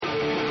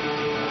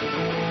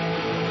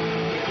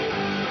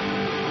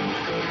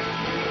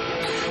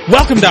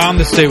Welcome to On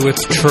This Day with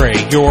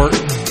Trae, your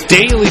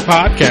daily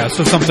podcast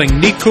of something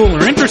neat, cool,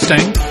 or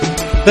interesting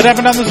that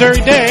happened on this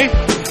very day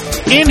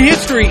in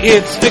history.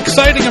 It's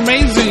exciting,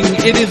 amazing.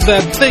 It is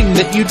that thing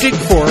that you dig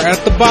for at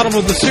the bottom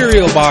of the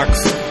cereal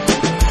box,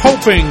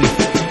 hoping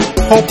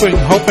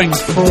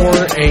for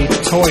a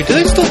toy. Do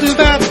they still do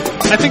that?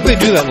 I think they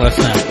do that less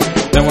now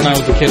than when I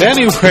was a kid.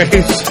 Anyways,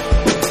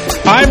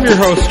 I'm your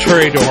host,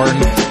 Trae Dorn,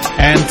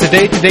 and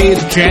today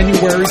is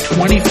January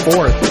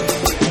 24th.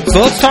 So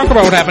let's talk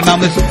about what happened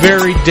on this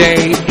very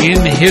day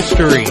in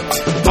history.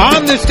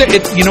 On this day,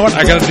 you know what?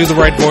 I gotta do the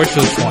right voice for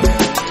this one.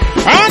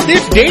 On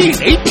this day in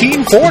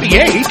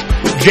 1848,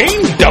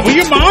 James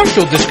W.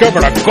 Marshall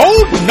discovered a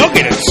gold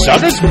nugget at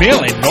Sutter's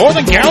Mill in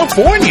Northern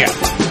California.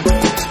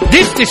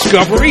 This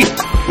discovery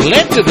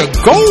led to the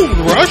gold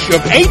rush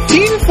of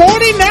 1849.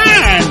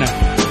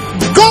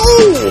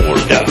 Gold!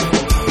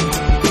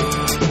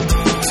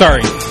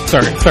 Sorry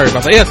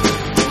about that. Yes.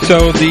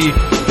 So the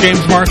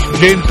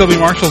James W.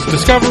 Marshall's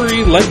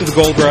discovery led to the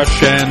gold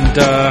rush, and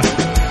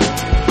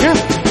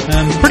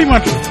pretty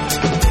much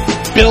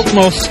built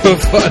most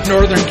of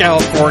Northern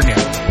California.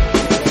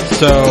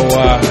 So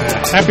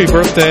happy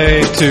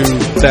birthday to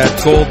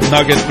that gold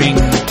nugget being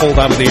pulled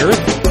out of the earth.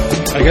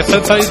 I guess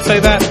that's how you'd say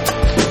that.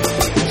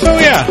 So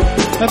yeah,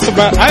 that's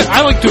about.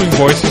 I like doing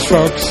voices,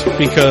 folks,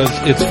 because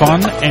it's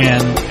fun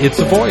and it's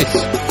a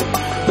voice.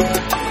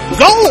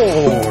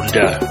 Gold!